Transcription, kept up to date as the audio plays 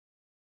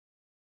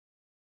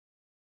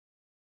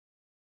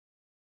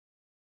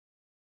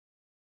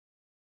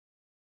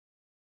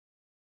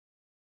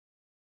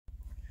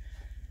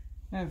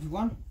Hey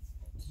everyone,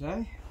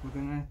 today we're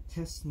going to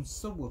test some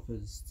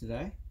subwoofers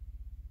today.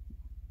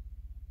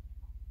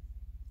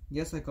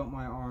 Yes, I got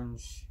my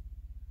orange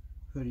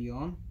hoodie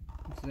on.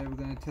 Today we're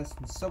going to test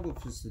some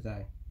subwoofers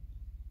today.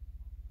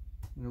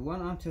 And the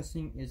one I'm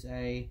testing is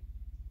a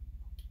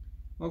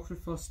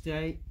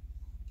Ultrafosgate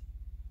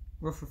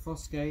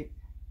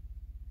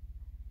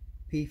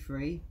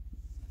P3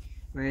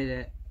 rated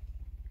at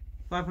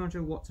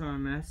 500 watts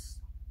RMS,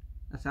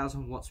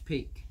 1000 watts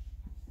peak.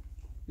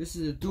 This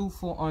is a dual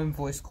 4-ohm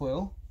voice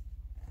coil.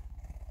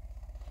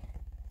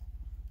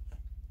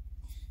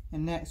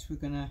 And next we're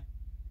going to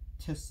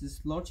test this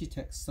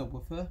Logitech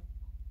subwoofer,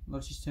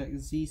 Logitech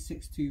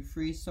Z623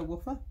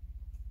 subwoofer.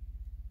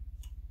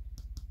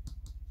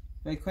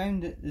 They claim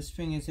that this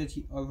thing is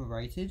actually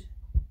overrated,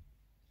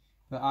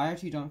 but I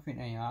actually don't think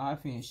they are. I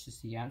think it's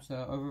just the amps that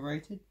are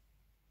overrated.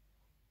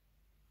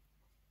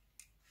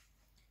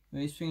 But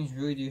these things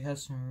really do have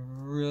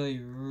some really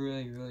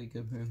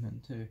good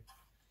movement too.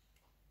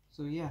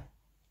 So yeah.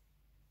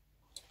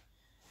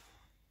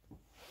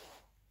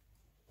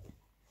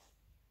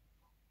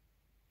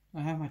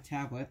 I have my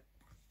tablet.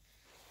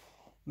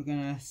 We're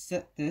gonna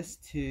set this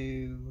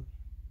to,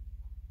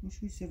 what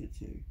should we set it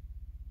to?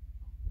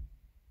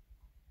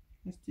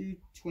 Let's do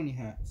 20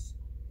 Hertz.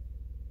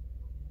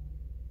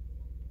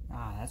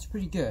 Ah, that's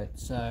pretty good.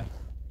 So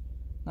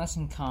nice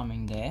and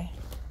calming there.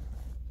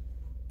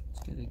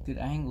 Let's get a good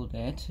angle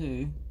there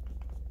too.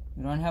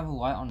 We don't have a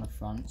light on the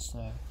front,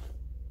 so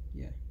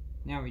yeah.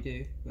 Now we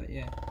do, but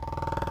yeah.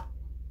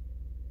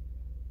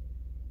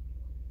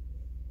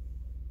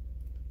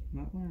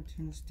 Might want to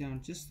turn this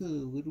down just a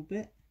little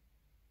bit.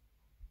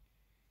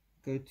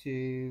 Go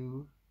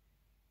to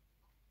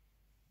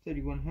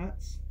 31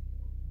 Hertz.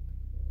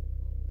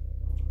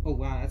 Oh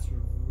wow, that's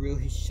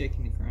really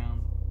shaking the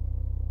ground.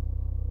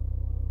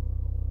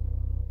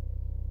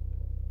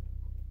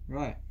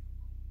 Right.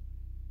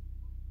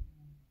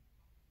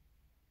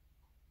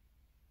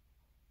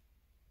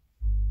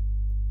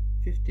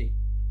 $50.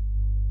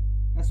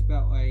 That's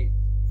about a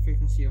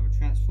frequency of a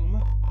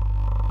transformer.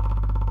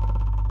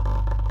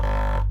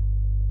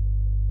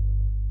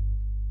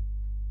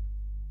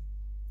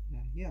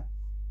 Yeah.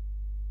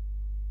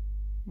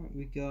 Right,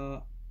 we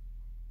got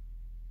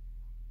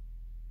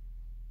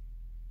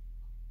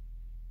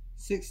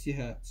 60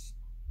 Hertz.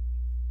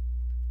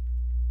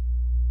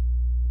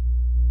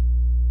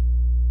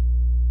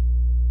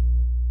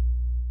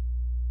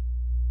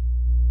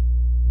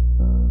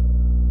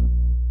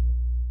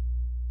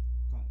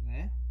 Got it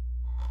there.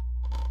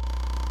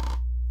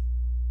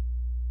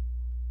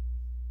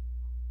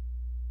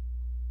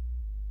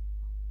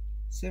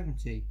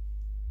 70.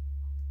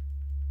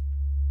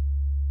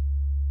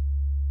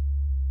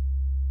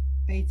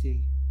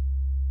 80.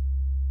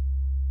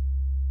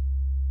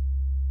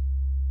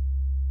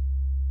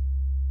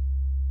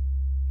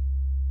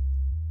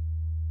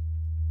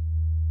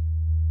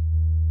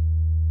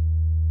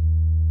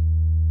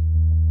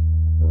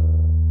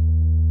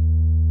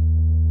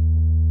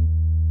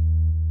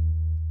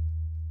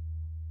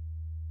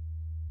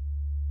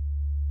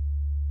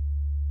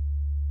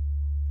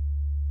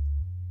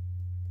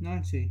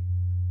 90.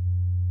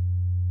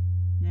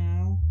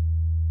 Now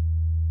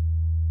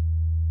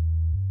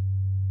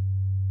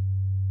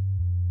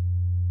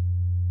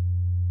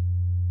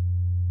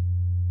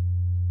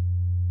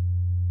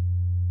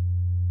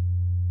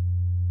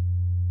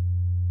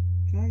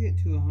try to get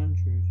to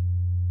 100.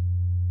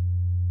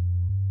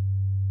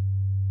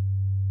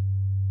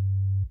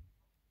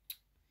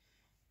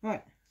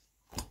 Right,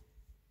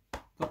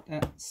 got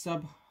that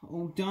sub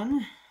all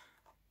done.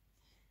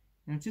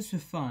 Now just for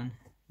fun,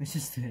 let's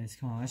just do this.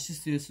 Come on, let's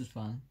just do this for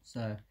fun.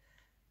 So,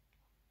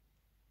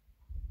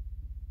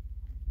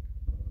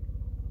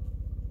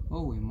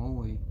 holy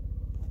moly,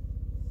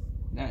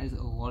 that is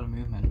a lot of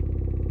movement.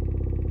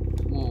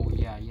 Whoa,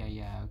 yeah,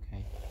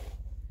 okay.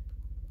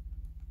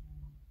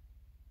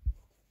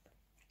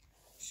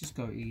 Let's just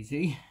go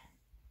easy.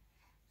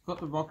 Got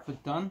the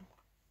Rockford done.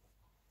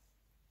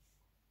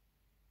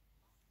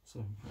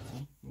 So,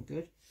 we're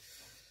good.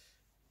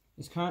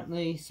 It's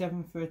currently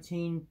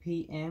 7:13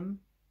 PM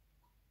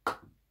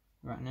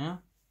right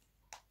now.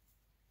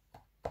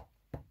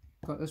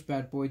 Got this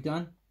bad boy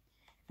done.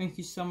 Thank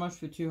you so much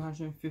for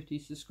 250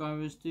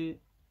 subscribers, dude,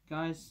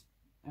 guys.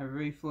 I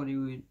really thought we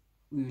would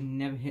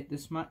never hit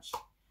this much,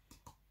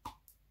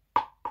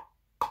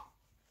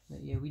 but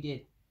yeah, we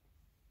did.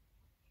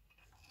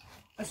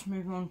 Let's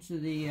move on to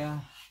the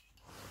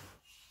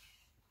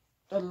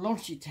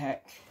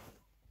Logitech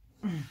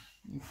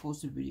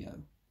enforcer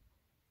video.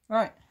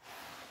 Right,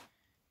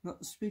 got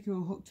the speaker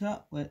all hooked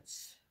up.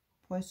 Let's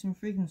play some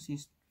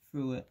frequencies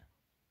through it.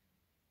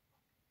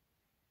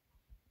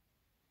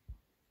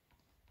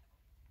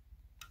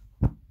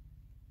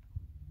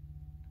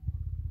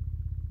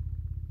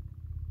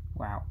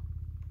 Wow.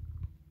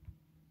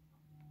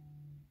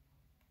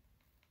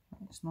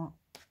 It's not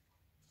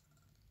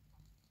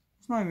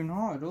even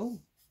hard at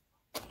all.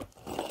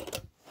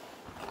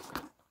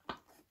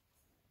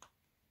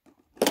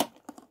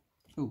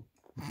 Oh.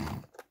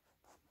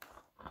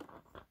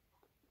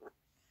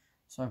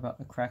 Sorry about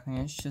the cracking,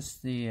 it's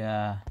just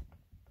the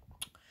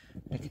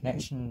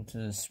connection to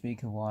the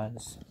speaker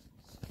wires.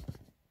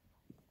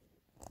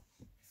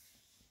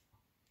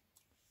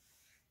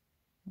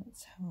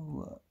 Let's have a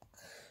look.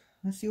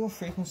 Let's see what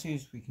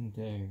frequencies we can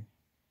do.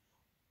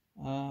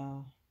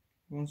 We're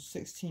on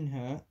 16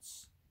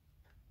 Hertz.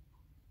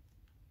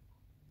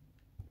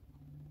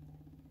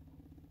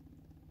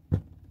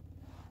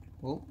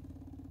 Oh.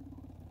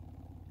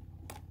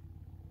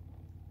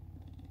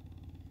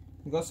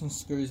 We've got some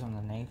screws on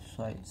the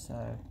nameplate, so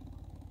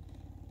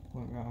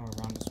won't rattle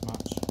around as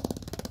much.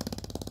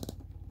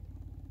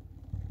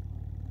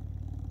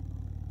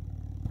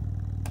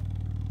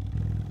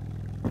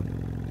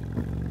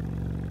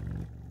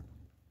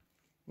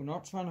 We're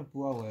not trying to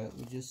blow it,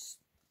 we just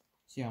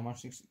see how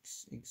much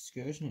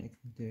excursion it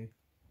can do.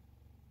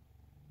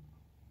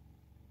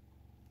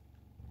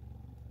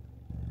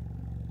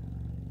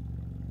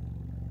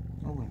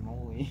 Holy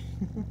moly.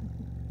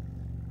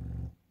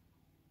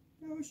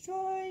 Now let's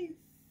try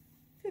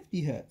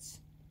 50 Hertz.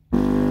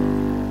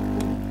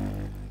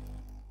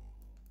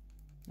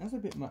 That's a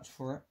bit much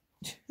for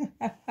it.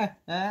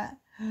 I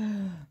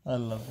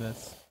love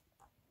this.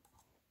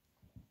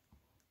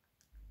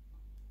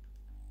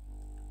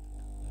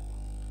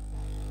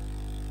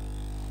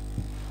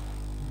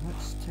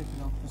 Let's take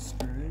it off the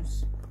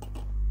screws.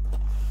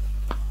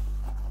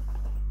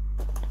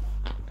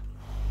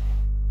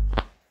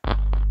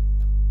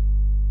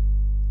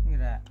 Look at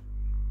that.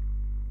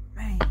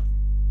 Man.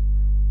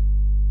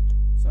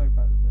 Sorry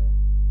about the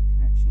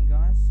connection,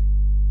 guys.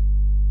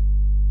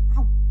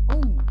 Ow!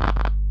 Oh!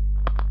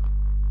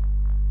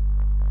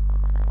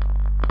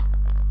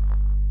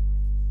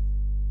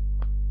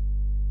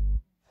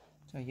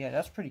 So yeah,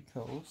 that's pretty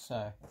cool.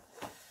 So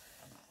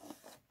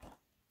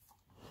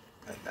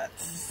go back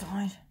to the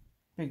side.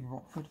 Big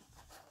Rockford.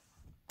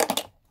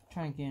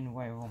 Trying to get in the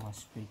way of all my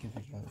speaker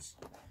videos.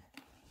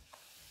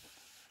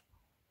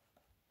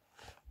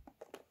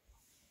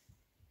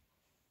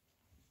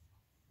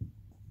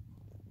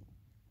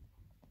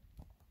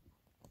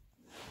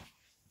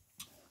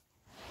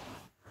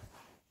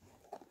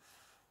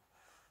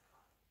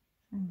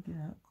 Trying to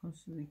get out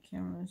close to the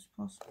camera as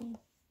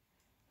possible.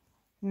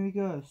 There we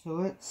go. So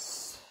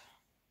let's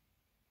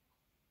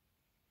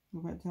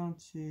go back down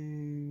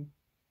to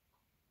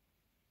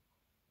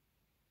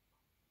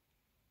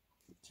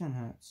 10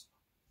 Hertz.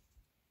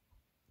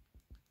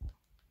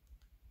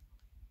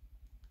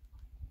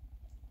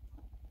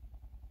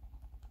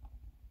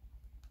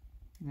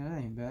 Yeah, that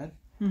ain't bad.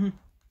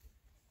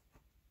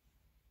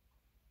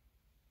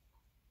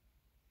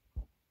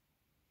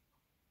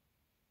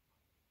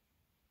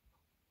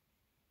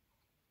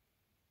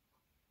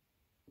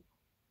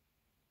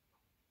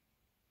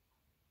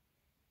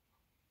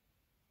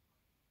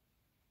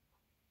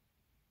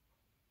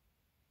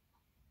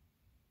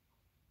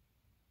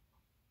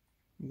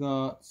 We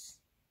got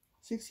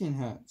 16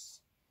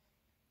 Hertz,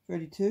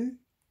 32,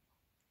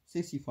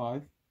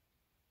 65,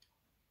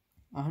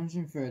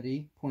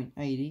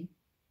 130.80,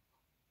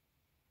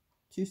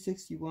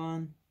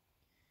 261,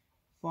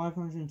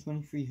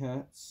 523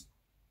 Hertz,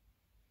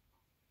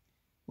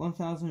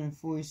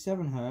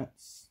 1047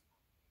 Hertz,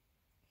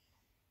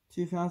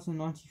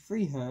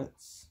 2093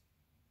 Hertz,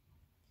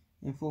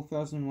 and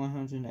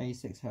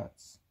 4186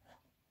 Hertz.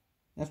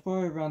 That's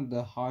probably around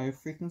the higher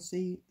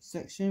frequency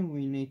section.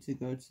 We need to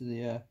go to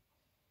the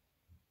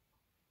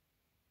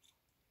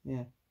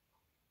yeah.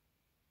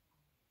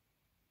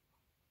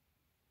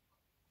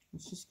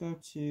 Let's just go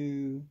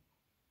to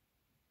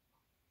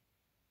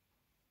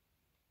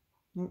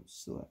note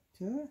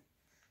selector.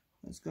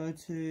 Let's go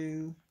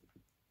to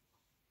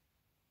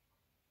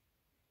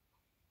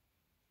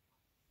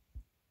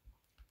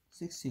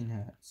 16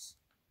 Hertz.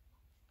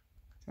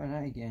 Try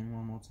that again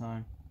one more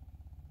time.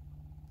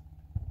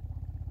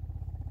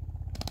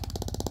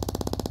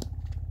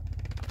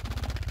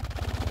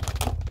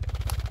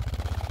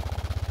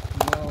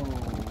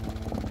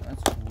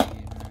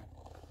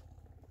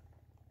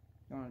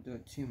 Don't do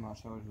it too much,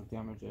 otherwise we'll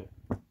damage it.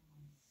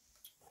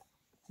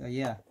 So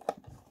yeah,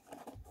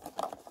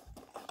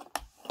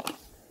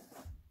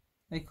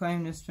 they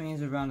claim this thing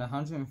is around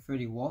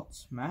 130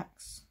 watts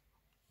max.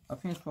 I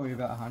think it's probably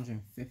about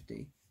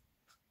 150.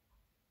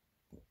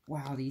 But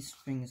wow, these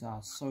things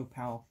are so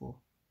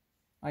powerful.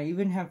 I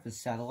even have the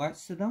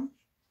satellites to them,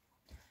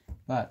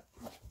 but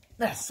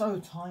they're so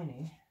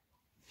tiny.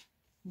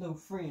 Little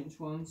 3-inch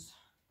ones.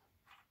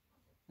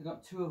 I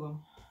got 2 of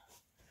them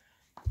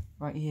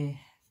right here.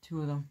 2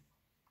 of them.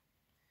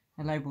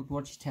 They're labelled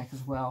Logitech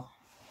as well,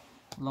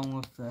 along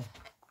with the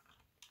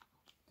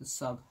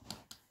sub.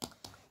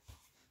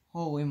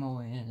 Holy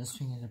moly, this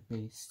thing is a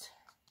beast.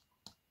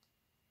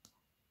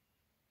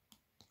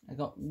 I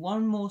got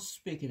one more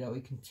speaker that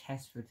we can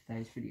test for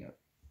today's video.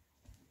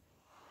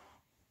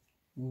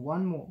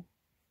 One more.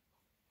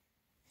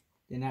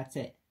 Then that's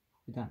it.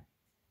 We're done.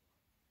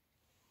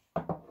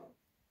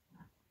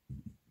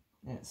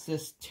 And it's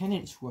this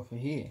 10-inch woofer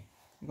here.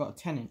 I got a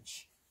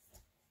 10-inch.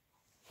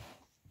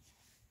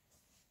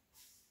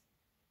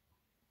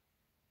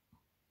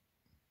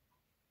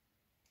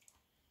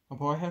 I'll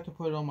probably have to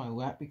put it on my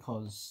lap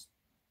because,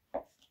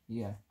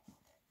 yeah,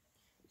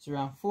 it's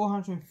around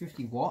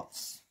 450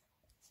 watts.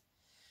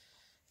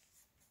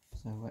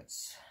 So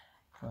let's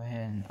go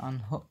ahead and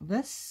unhook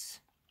this.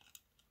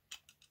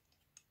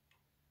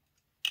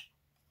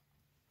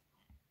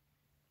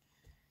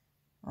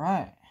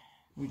 Right,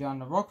 we've done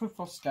the rock with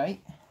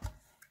skate.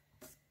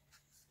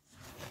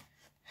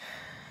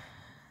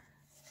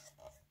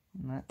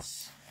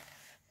 Let's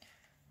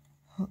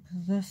hook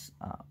this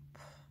up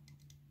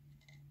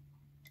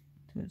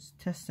to its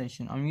test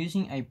station. I'm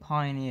using a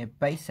Pioneer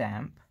bass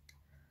amp,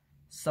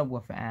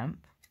 subwoofer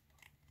amp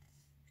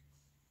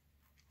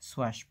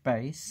 /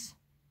 bass,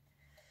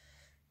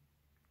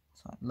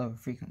 so lower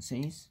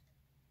frequencies.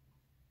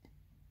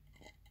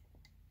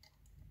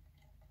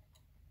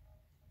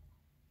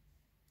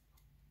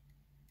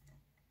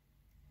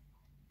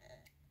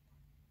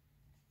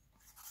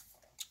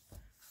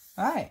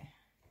 Alright.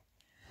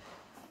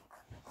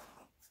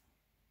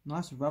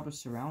 Nice rubber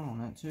surround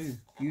on it too.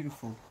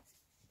 Beautiful.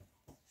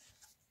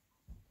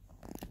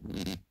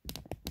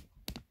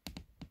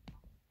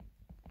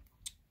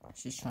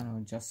 Just trying to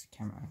adjust the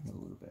camera a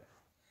little bit.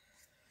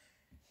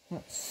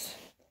 Let's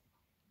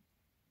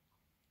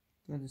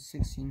go to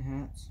 16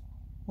 Hz.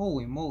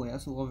 Holy moly,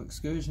 that's a lot of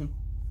excursion.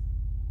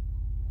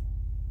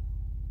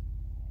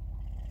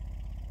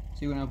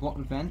 So you're going to block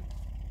the vent,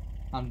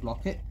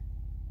 unblock it,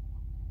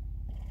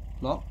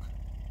 block,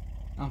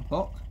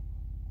 unblock.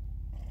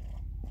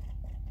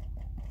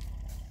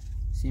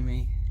 See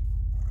me?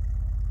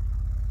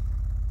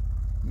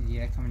 The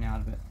air coming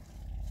out of it.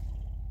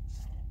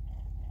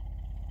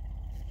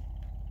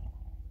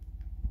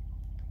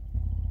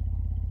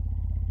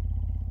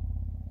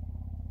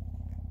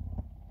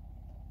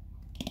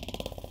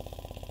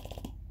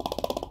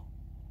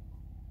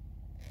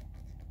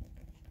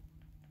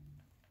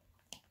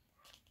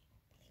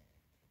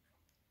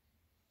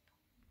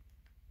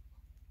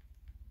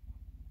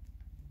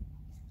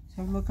 Let's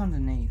have a look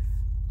underneath.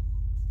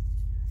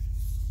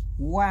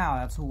 Wow,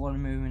 that's a lot of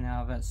movement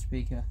out of that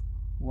speaker.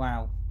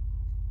 Wow.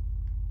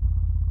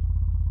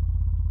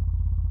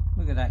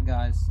 Look at that,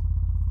 guys.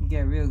 You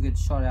get a real good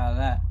shot out of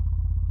that.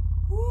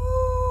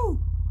 Woo!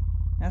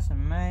 That's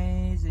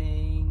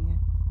amazing.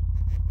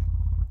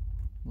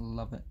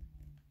 Love it.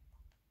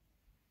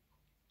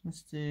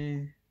 Let's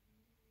do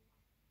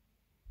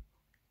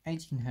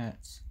 18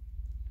 Hz.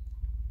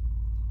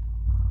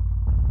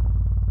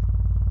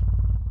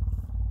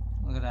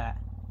 Look at that.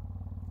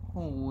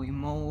 Holy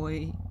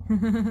moly.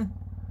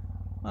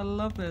 I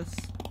love this.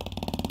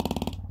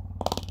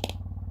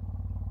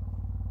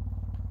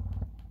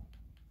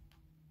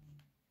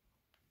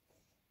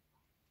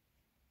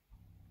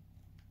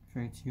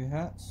 $32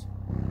 Hz.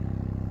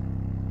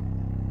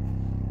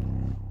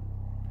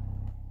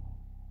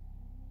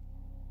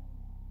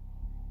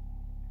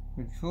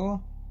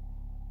 $34.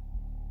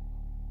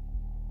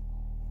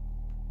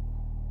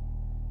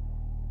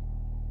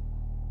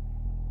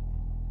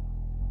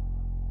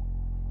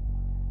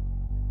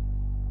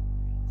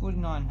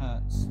 $49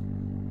 Hz.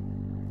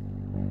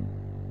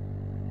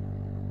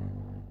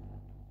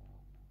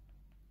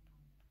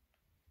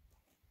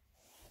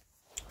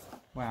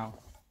 Wow.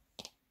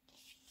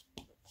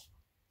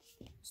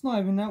 It's not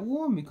even that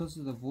warm because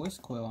of the voice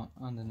coil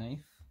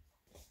underneath.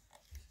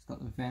 It's got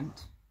the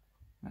vent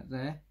right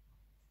there.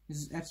 This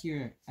is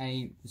actually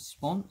a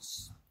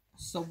response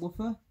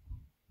subwoofer.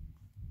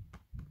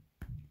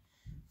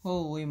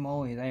 Holy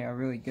moly, they are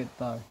really good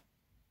though.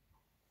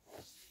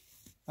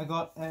 I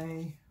got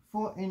a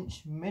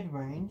 4-inch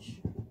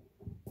mid-range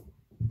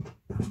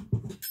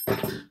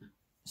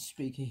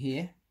speaker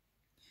here,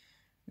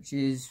 which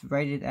is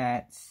rated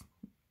at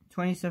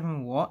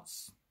 27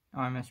 watts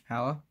RMS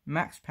power,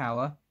 max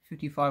power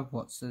 55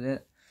 watts. So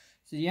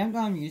the amp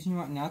that I'm using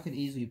right now could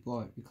easily blow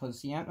it,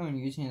 because the amp I'm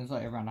using is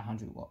like around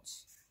 100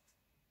 watts.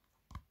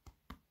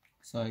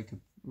 So it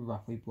could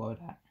roughly blow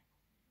that.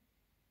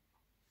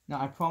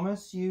 Now I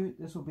promise you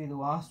this will be the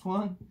last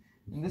one,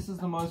 and this is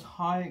the most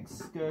high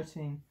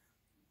excurting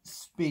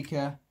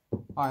speaker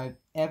I've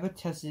ever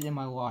tested in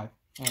my life,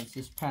 and it's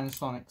this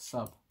Panasonic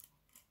sub.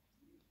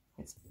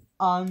 It's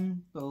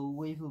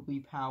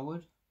unbelievably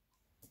powered.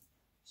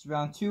 It's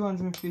around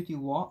 250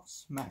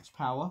 watts max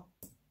power.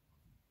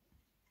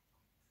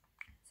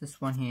 This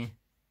one here.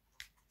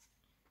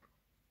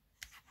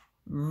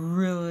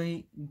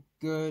 Really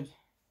good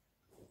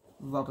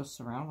rubber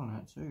surround on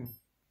it too.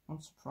 I'm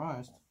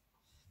surprised.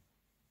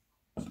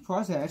 I'm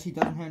surprised it actually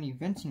doesn't have any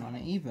venting on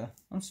it either.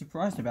 I'm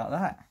surprised about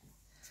that.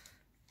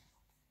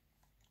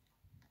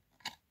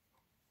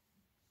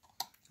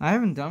 I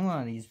haven't done one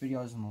of these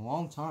videos in a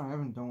long time. I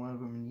haven't done one of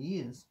them in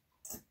years.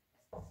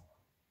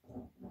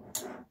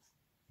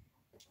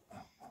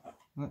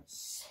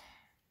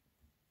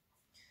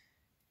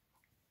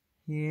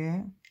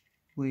 Here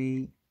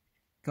we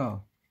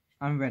go.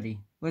 I'm ready.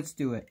 Let's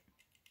do it.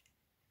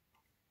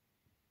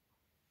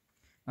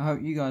 I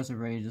hope you guys are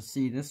ready to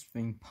see this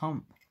thing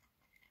pump.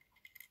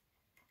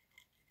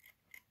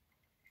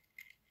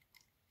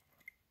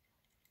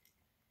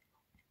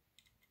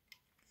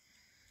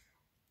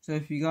 So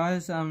if you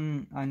guys are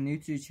new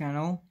to the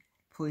channel,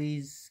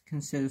 please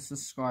consider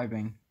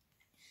subscribing.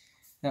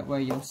 That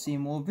way you'll see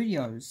more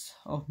videos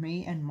of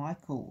me and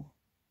Michael.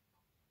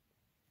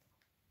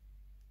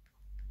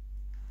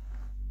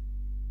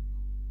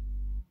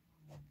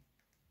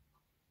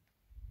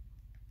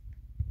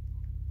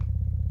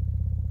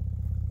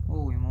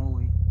 Holy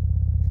moly.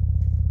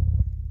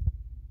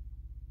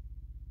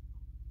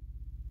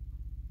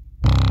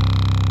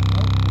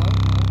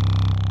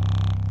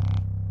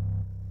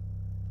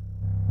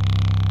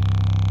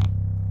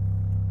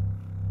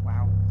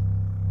 Wow.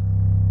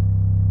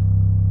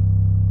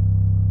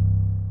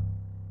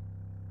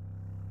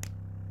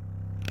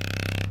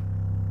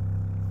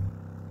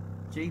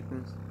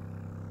 Jeepers.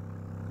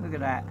 Look at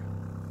that.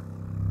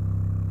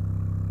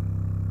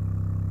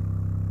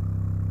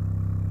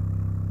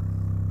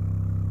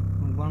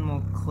 One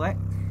more click.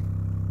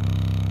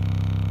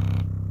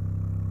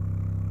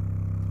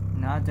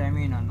 Nah,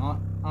 Damien, I'm not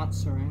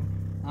answering.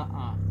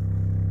 That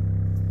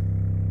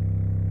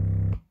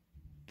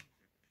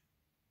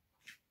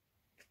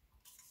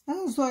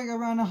was like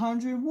around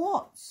 100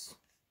 watts.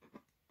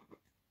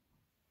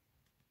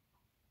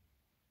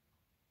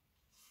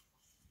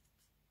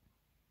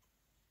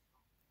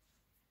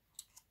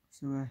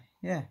 So,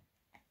 yeah.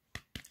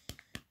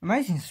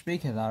 Amazing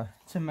speaker though.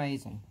 It's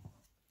amazing.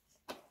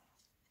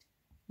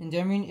 And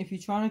Damien, if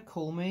you're trying to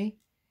call me,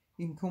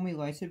 you can call me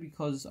later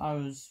because I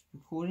was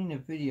recording a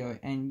video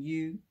and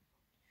you...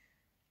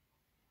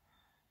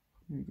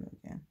 Here we go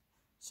again.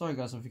 Sorry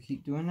guys if I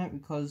keep doing that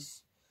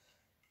because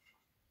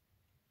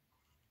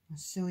my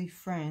silly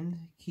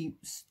friend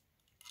keeps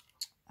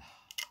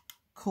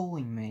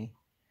calling me.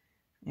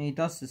 And he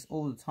does this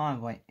all the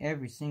time, like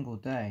every single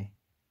day.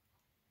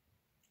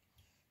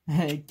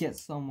 And it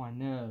gets on my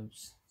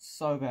nerves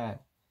so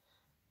bad.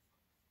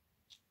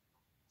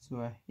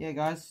 So yeah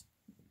guys,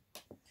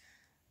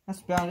 that's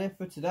about it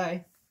for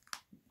today.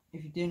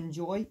 If you did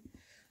enjoy,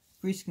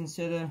 please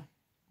consider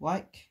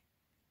like,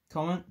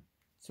 comment,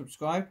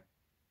 subscribe,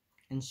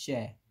 and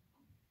share.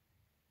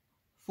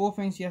 4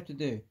 things you have to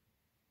do.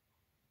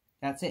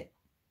 That's it.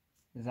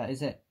 That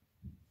is it.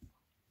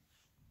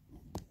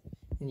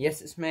 And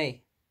yes, it's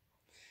me.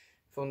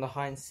 From the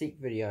hide and seek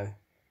video.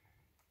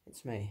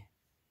 It's me.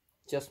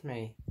 Just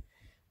me.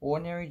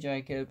 Ordinary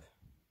Jacob.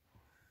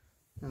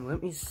 And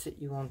let me sit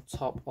you on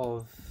top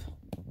of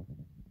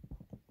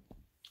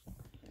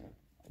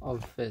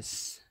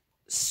this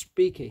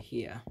speaker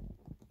here.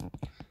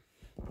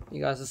 You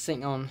guys are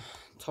sitting on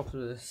top of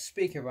the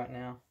speaker right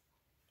now.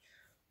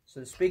 So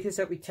the speakers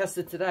that we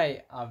tested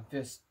today are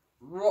this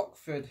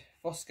Rockford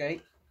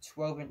Fosgate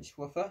 12-inch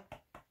woofer.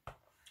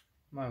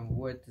 My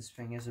word, this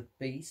thing is a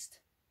beast.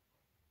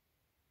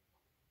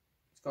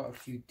 It's got a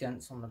few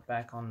dents on the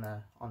back on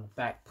the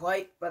back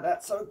plate, but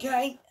that's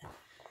okay.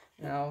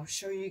 And I'll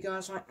show you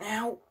guys right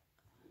now.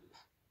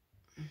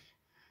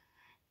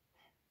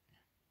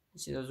 You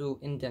see those little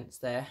indents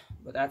there,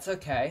 but that's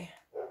okay.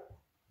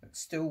 It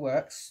still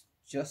works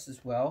just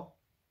as well.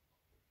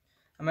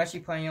 I'm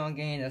actually planning on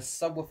getting a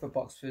subwoofer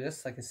box for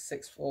this, like a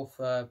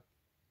 6/4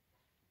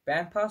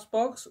 bandpass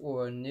box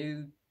or a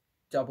new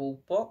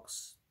double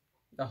box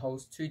that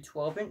holds 2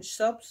 12-inch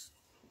subs.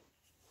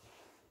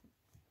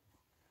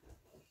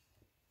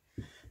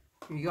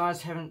 If you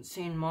guys haven't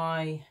seen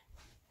my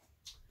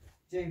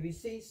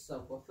JVC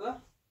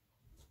subwoofer,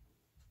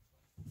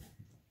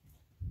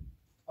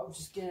 I'll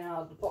just get it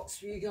out of the box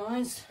for you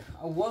guys.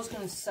 I was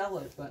going to sell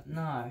it, but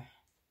no.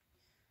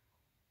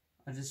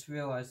 I just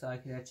realised I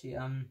could actually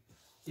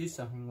do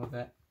something with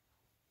it.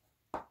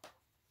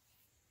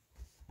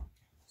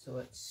 So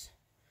let's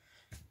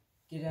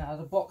get it out of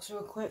the box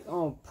real quick.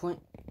 Oh,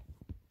 point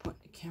the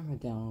camera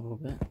down a little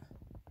bit.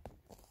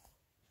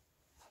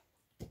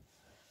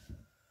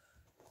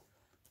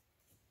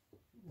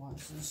 One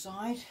to the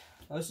side.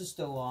 Those are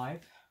still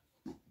live.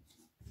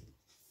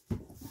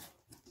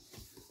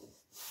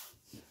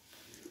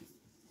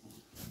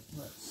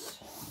 Let's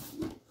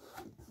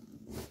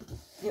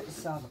get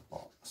this out of the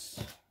box.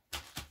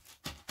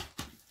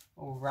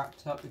 All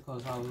wrapped up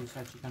because I was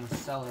actually going to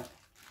sell it.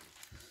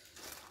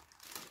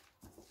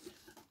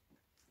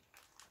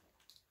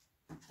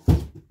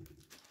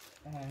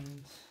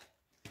 And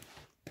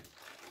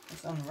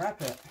let's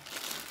unwrap it.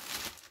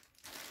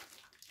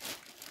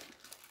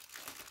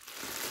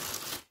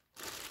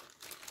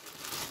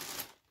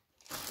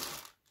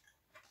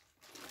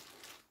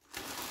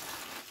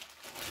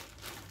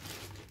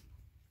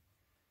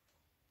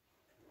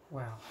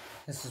 Wow,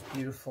 this is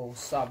beautiful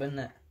sub, isn't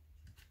it?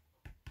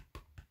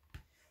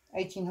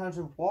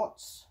 1800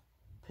 watts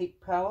peak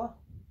power,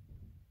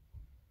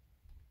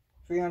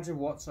 300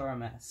 watts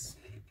RMS.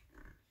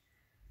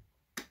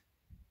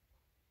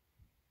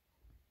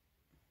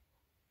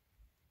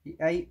 The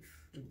 8th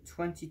of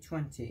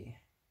 2020.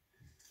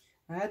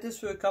 I had this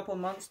for a couple of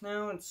months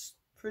now. It's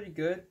pretty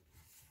good.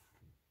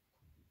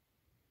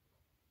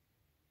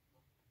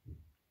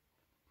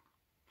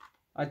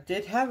 I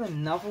did have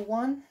another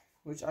one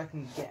which I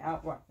can get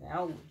out right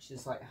now, which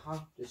is like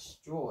half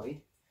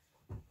destroyed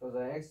because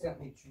I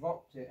accidentally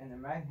dropped it and the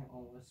magnet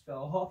almost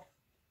fell off.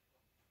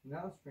 And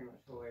that was pretty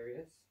much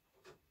hilarious.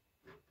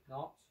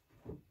 Not.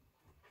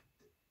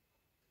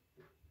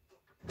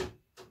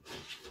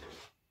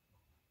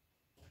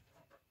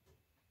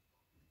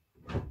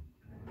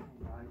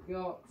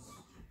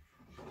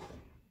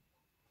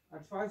 I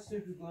tried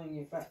super gluing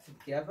it back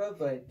together,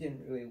 but it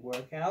didn't really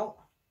work out.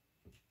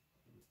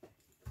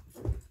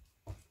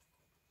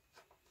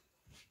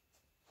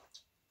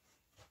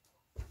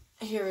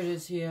 Here it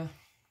is here.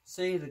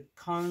 See, the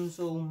cone's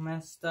all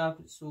messed up,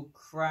 it's all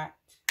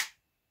cracked.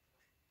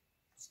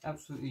 It's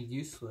absolutely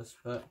useless,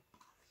 but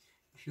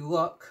if you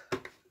look,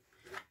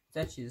 it's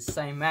actually the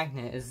same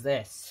magnet as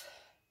this.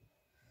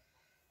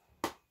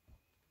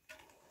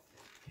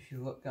 If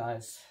you look,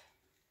 guys,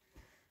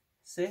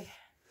 see?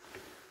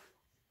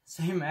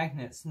 Same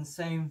magnets and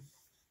same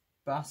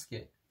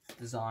basket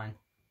design.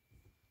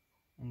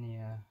 And the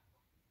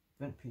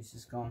vent piece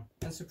is gone.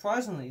 And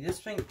surprisingly, this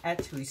thing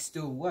actually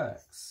still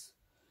works.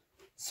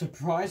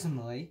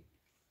 Surprisingly,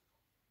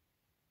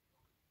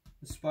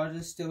 the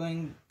spider's still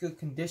in good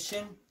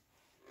condition.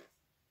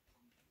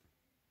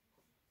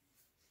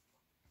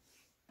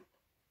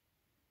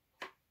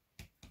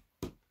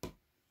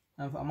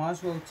 I might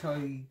as well tell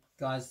you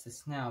guys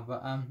this now,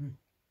 but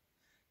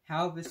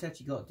how this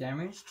actually got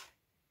damaged,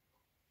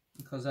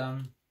 because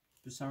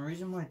for some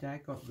reason my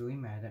dad got really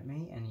mad at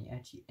me and he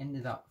actually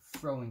ended up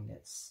throwing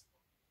this.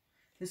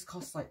 This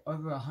cost like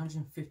over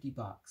 150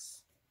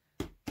 bucks,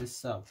 this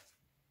sub.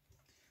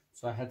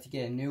 So I had to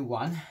get a new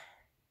one.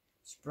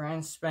 It's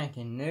brand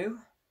spanking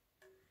new.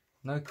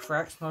 No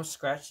cracks, no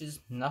scratches,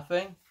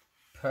 nothing.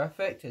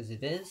 Perfect as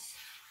it is.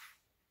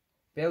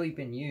 Barely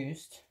been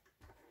used.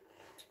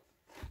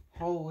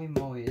 Holy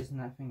moly, isn't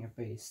that thing a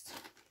beast.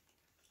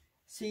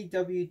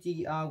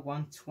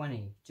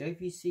 CWDR120,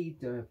 JVC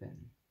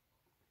Durban.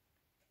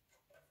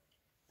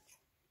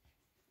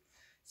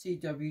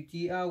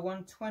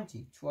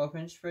 CWDR120,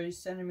 12-inch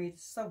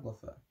 30cm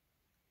subwoofer.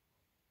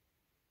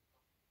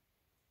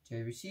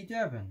 JVC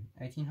Durban,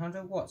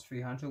 1800 watts,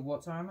 300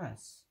 watts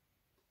RMS.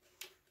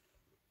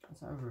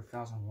 That's over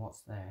 1000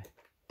 watts there.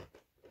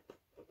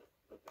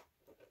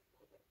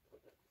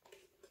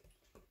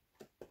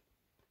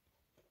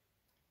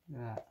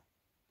 Look at that.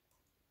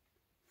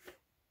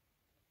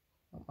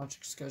 Not much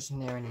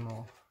excursion there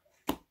anymore.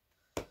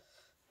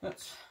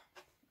 But,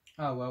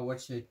 oh well,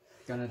 what you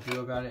gonna do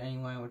about it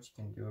anyway? What you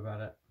can do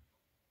about it?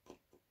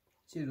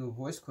 See little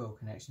voice coil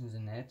connections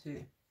in there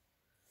too.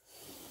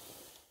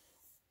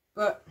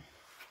 But,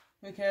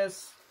 who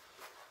cares?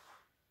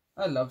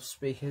 I love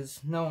speakers.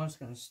 No one's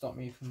going to stop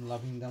me from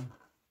loving them.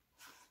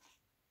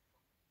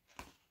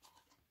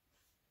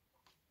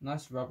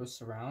 Nice rubber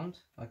surround,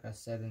 like I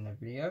said in the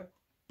video.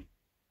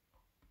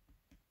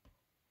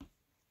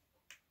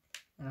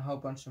 And a whole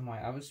bunch of my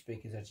other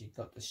speakers actually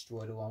got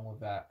destroyed along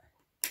with that.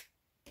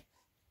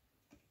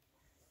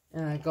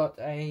 And I got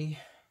a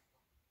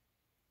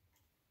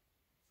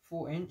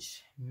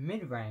 4-inch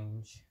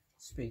mid-range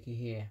speaker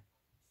here,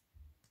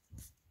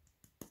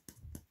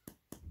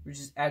 which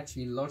is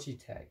actually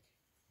Logitech.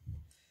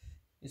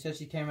 This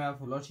actually came out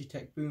of a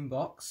Logitech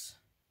boombox.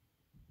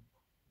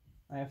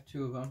 I have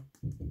 2 of them.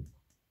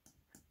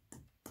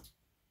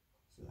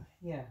 So,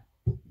 yeah.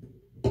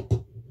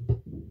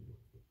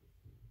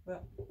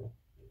 But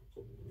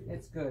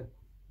it's good.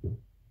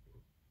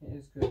 It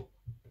is good.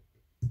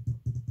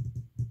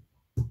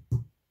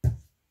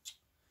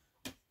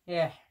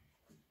 Yeah.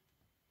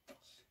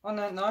 On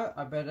that note,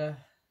 I better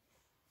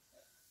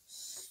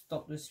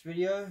stop this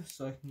video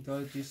so I can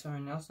go do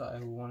something else that I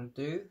want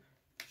to do.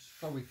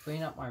 Probably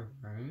clean up my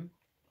room.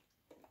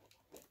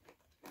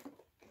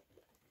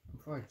 I'll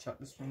probably chuck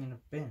this thing in a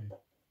bin.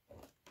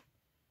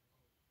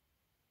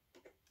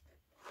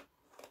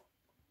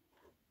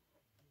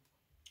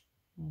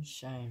 What a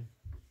shame.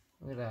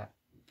 Look at that.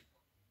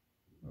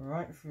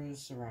 Right through the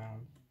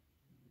surround.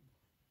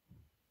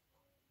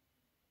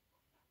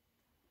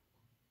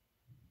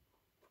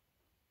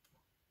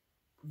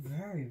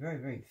 Very, very,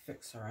 very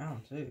thick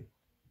surround too,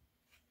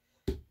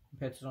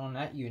 compared to on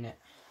that unit.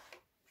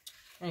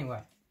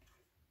 Anyway,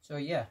 so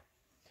yeah,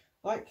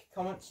 like,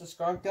 comment,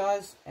 subscribe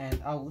guys,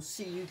 and I will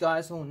see you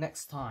guys all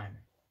next time.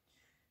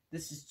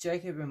 This is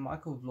Jacob and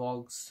Michael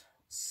Vlogs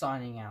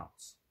signing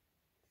out.